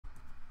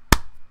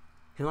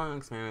Healing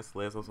expands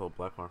layers also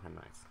Black Heart and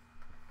Nice.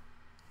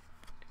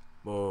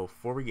 Well,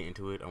 before we get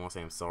into it, I want to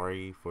say I'm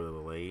sorry for the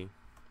delay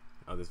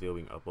of this video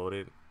being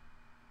uploaded.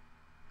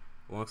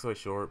 Long story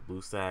short,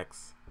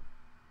 BlueStacks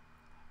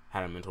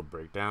had a mental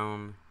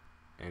breakdown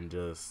and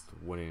just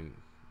wouldn't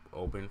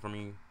open for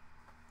me.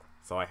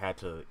 So I had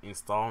to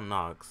install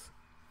Nox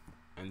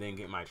and then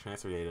get my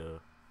transfer data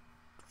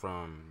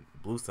from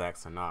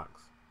BlueStacks to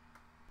Nox.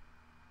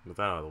 With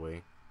that out of the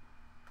way,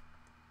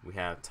 we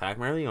have Tag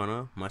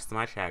Mariona, much to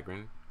my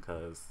chagrin,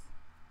 because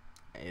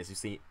as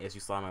you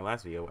saw in my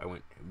last video, I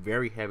went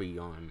very heavy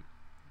on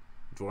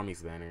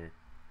Dormy's banner,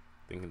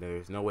 thinking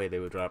there's no way they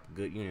would drop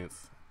good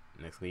units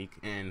next week,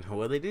 and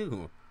what they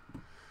do.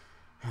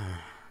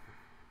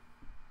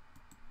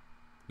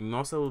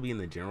 Mimosa will be in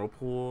the general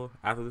pool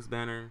after this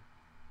banner,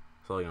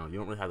 so you don't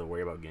really have to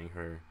worry about getting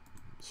her.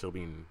 She'll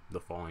be in the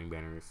following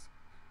banners,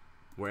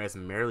 whereas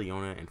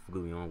Mereo and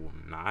Fuguliona will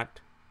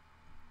not.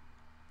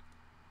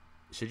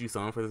 Should you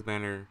summon for this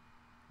banner?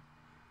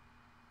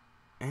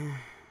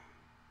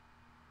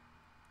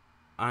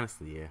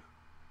 Honestly, yeah.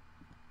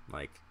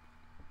 Like,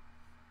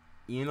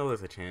 even though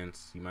there's a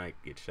chance you might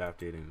get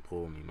shafted and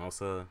pull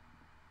Mimosa,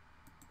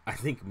 I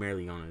think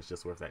Mereo is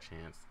just worth that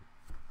chance.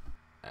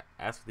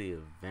 As for the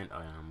event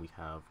item, we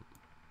have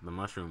the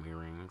mushroom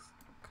earrings.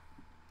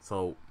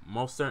 So,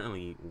 most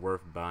certainly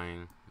worth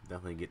buying.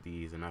 Definitely get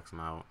these and max them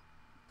out.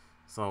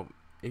 So,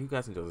 if you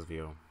guys enjoyed this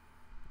video,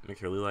 make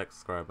sure to like,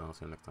 subscribe, and I'll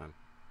see you next time.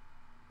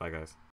 Bye, guys.